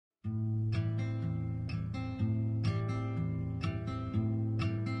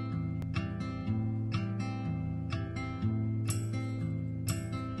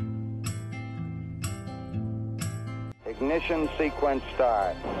Ignition sequence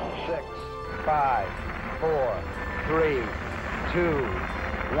start. 6, 5, 4, 3, 2,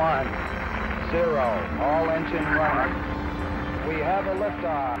 1, 0. All engine running. We have a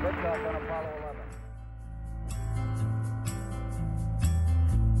liftoff. Liftoff on Apollo 11.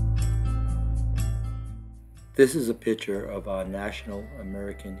 This is a picture of our national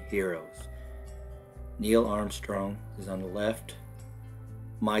American heroes. Neil Armstrong is on the left,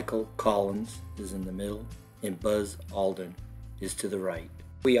 Michael Collins is in the middle, and Buzz Aldrin is to the right.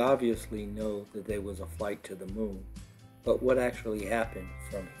 We obviously know that there was a flight to the moon, but what actually happened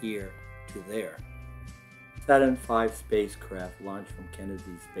from here to there? Saturn V spacecraft launched from Kennedy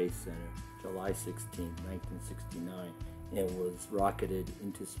Space Center July 16, 1969, and was rocketed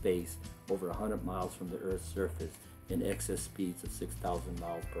into space over 100 miles from the Earth's surface in excess speeds of 6,000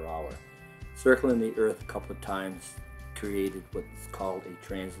 miles per hour. Circling the Earth a couple of times created what is called a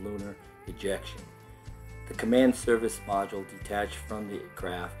translunar ejection. The command service module detached from the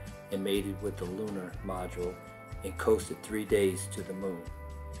craft and mated with the lunar module and coasted 3 days to the moon.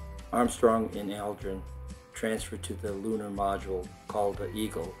 Armstrong and Aldrin transferred to the lunar module called the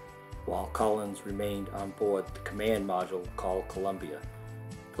Eagle, while Collins remained on board the command module called Columbia.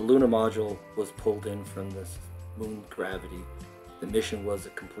 The lunar module was pulled in from the moon gravity. The mission was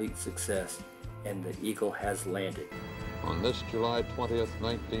a complete success, and the Eagle has landed. On this July 20th,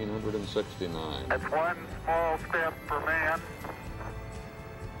 1969. That's one small step for man,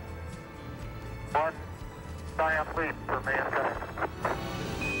 one giant leap for mankind.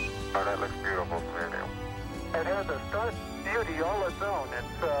 Oh, that looks beautiful, Neil. It has a stark beauty all its own.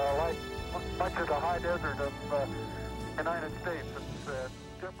 It's like much of the high desert of the United States. It's